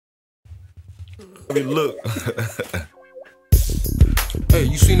Let me look. Hey,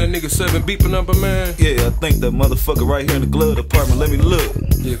 you seen that nigga 7 beeping number, man? Yeah, I think that motherfucker right here in the glove department. Let me look.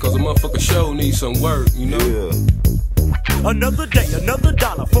 Yeah, cause a motherfucker show needs some work, you know? Yeah. Another day, another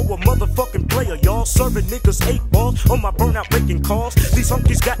dollar for a motherfucking player. Y'all serving niggas 8 balls on my burnout making calls. These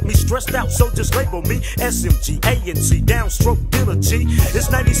hunkies got me stressed out, so just label me SMG, ANC, downstroke, dealer G. It's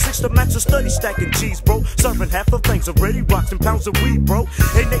 96 to match a study stacking cheese, bro. Serving half of things already, rocks and pounds of weed, bro.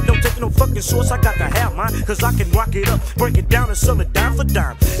 Ain't no taking no fucking source, I got to have mine. Cause I can rock it up, break it down and sell it dime for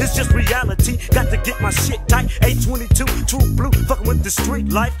dime. It's just reality, got to get my shit tight. 822, true blue, fucking with the street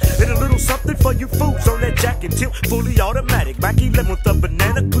life. And a little something for you fools on that jack and tilt, fully automatic. Mac 11 with a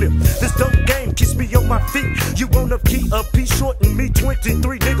banana clip. This dope game keeps me on my feet. You wanna key a piece shorten me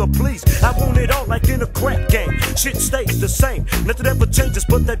 23, nigga, please. I want it all like in a crap game. Shit stays the same. Nothing ever changes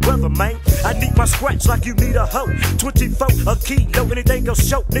but that weather, man. I need my scratch like you need a hoe. 24 a kilo, anything else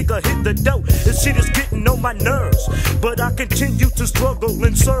show, nigga, hit the dough. This shit is getting on my nerves, but I continue to struggle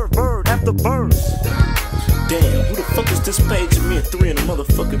and serve bird after bird. Damn, who the fuck is this paging me at 3 in the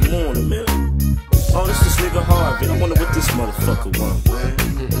motherfucking morning, man? Oh, this nigga Harvey. I wonder what this motherfucker want, man.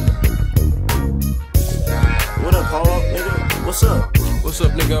 What up, Harv, nigga? What's up? What's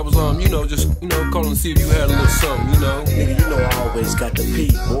up, nigga? I was just calling to see if you had a little something, you know. Nigga, you know I always got the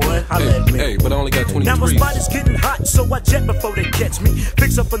pee, boy. Holla at me. Hey, but I only got 23. Now my spot is getting hot, so I jet before they catch me.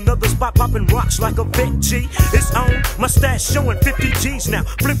 Fix up another spot, popping rocks like a vet G. It's on, my stash showing 50 G's now.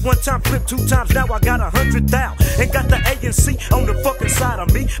 Flip one time, flip 2 times, now I got 100,000. And got the ANC on the fucking side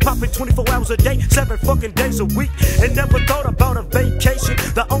of me. Popping 24 hours a day, 7 fucking days a week. And never thought about a vacation.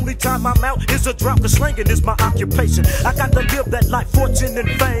 The only time I'm out is a drop, cause slanging is my occupation. I got to live that life, fortune and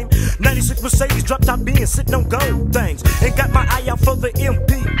fame. 96 Mercedes, drop top being sitting on gold things. And got my eye out for the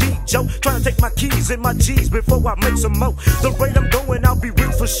MPD, Joe. Trying to take my keys and my G's before I make some more. The rate I'm going, I'll be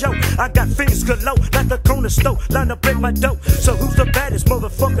rich for show. I got things galore, like the corner store, line up at my dope. So who's the baddest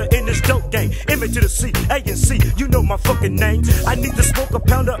motherfucker in this dope game? M-A to the C, A&C, you know my fucking name. I need to smoke a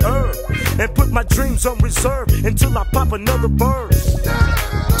pound of herb and put my dreams on reserve until I pop another bird.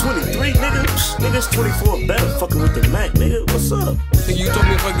 23, nigga? Nigga's 24 better fucking with the Mac, nigga. What's up? Nigga, you told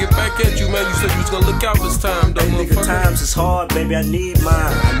me if I get back at you, man, you said you was gonna look out this time, though, hey, nigga, times is hard, baby. I need mine.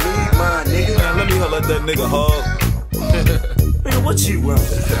 I need mine, nigga. Man, let me holler at that nigga Hog. Nigga, what you want?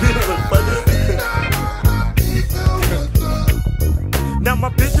 Now my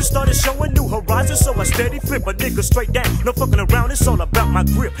business started showing new horizons, so I steady flip a nigga straight down. No fucking around, it's all about my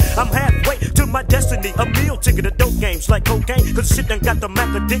grip. I'm halfway to my destiny, a meal ticket of dope games like cocaine, cause shit done got the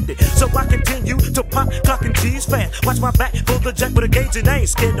Mac addicted. So I continue to pop, clocking G's fast. Watch my back for the jack with a gauge and I ain't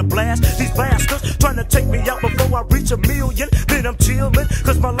scared to blast. These bastards trying to take me out before I reach 1 million. Then I'm chillin',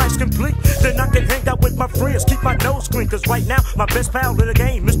 cause my life's complete. Then I can hang out with my friends, keep my nose clean, cause right now my best pal in the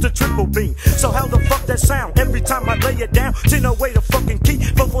game, Mr. Triple Beam. So how the fuck that sound? Every time I lay it down, 10 away the fucking key,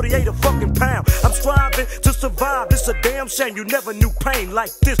 448 a fucking pound. I'm striving to survive, it's a damn shame you never knew pain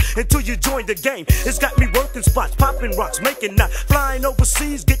like this until you joined the game. It's got me working spots, popping rocks, making knots, flying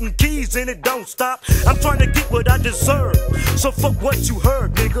overseas, getting keys and it don't stop. I'm trying to get what I deserve, so fuck what you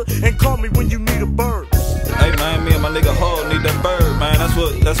heard, nigga, and call me when you need a bird. Hey man, me and my nigga Hog need that bird, man.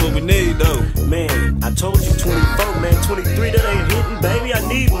 That's what we need though. Man, I told you 24, man. 23 that ain't hitting, baby. I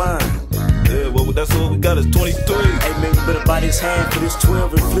need mine. Yeah, well, that's what we got is 23. Hey man, you better buy this hand for this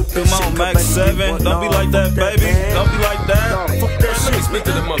 12 and flip that shit. Come on, E-Mack-7. Don't be like that, baby. Don't be like that. Nah, fuck that Let me shit. speak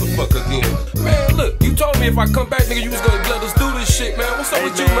to the motherfucker again. Man, look, you told me if I come back, nigga, you was gonna let us do this shit, man. What's up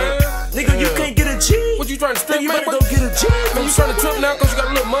with you, man? Nigga, you can't get a G. What you trying to strip, You man? better go get a G. Man, you trying to trip now cause you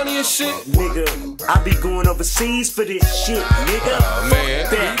got a little money and shit? Nigga, I be going overseas for this shit, nigga. Oh, man,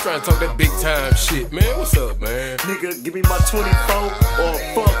 Fuck nigga, that. you trying to talk that big time shit, man. What's up, man? Nigga, give me my 24 or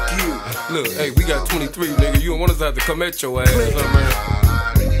fuck you. Look, hey, we got 23, nigga. You don't want us to have to come at your ass, huh, man?